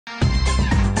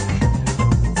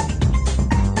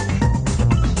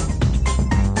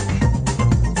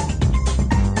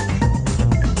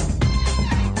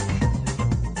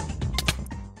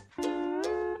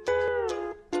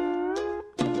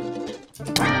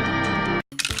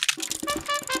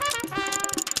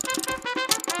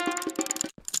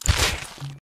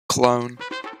clown.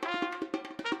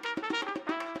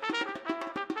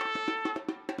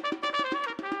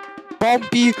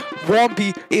 Bumpy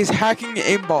Wompy is hacking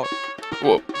aimbot.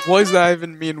 What does that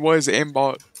even mean? What is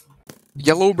aimbot?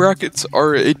 Yellow brackets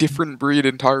are a different breed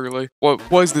entirely. What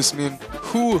does this mean?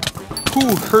 Who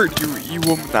hurt you,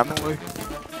 woman Emily?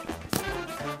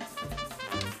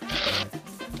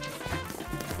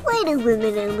 Why do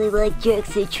women only like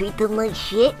jerks who treat them like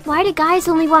shit? Why do guys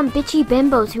only want bitchy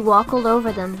bimbos who walk all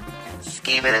over them?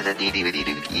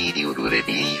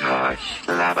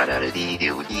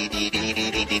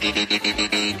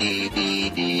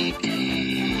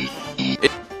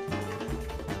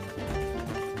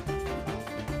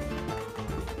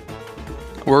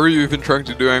 What are you even trying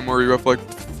to do anymore? You have like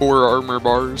 4 armor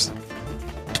bars.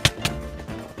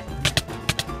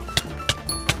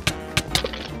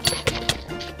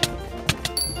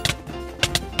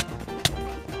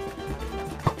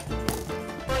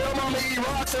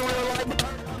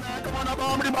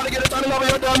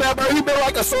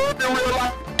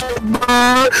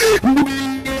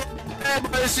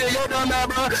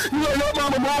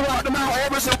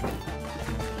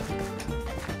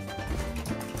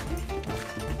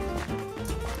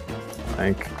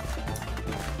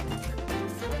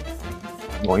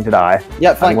 I'm going to die.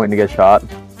 Yeah, fine. I'm going to get shot.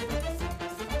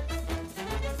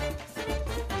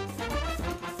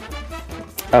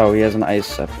 Oh, he has an ice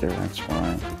scepter, that's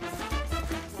why.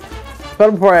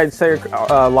 But before I'd say your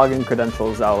login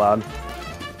credentials out loud.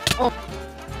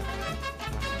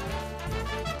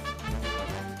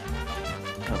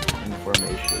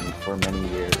 Information for many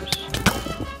years.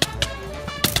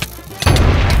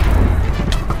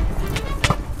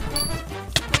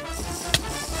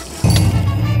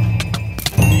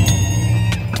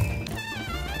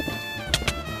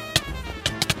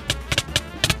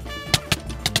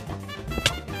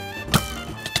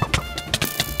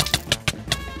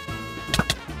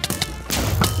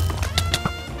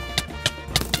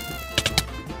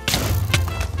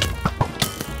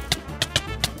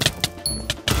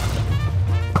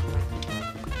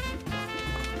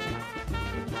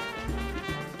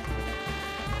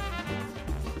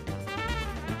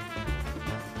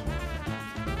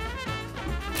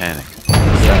 Volcanic.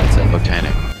 Yeah, it's a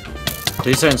volcanic.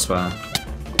 Please turn spawn.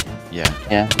 Yeah.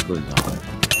 Yeah.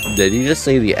 Did you just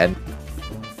say the end?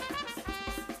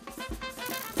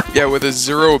 Yeah, with a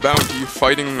 0 bounty,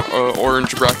 fighting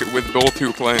orange bracket with Bill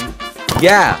 2 claim.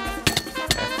 Yeah!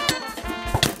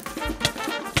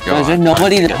 Is there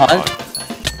nobody to hunt?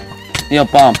 Yo,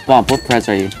 Bump, what press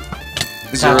are you?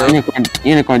 0.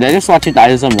 Unicorn, did I just watch you die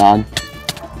to some non?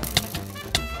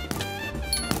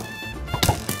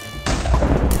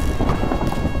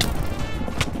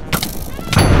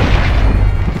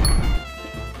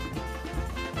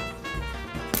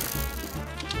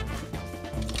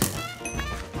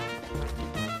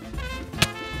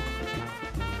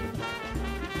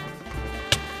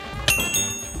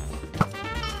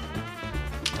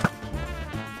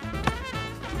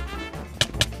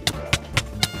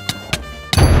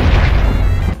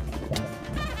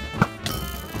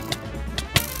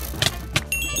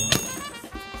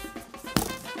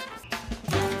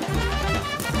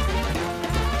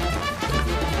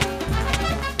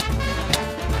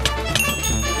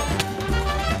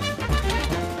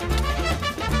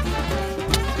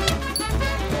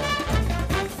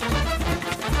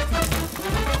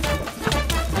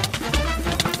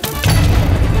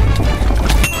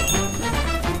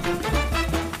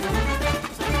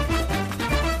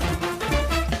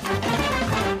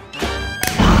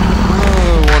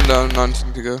 One down,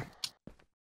 19 to go.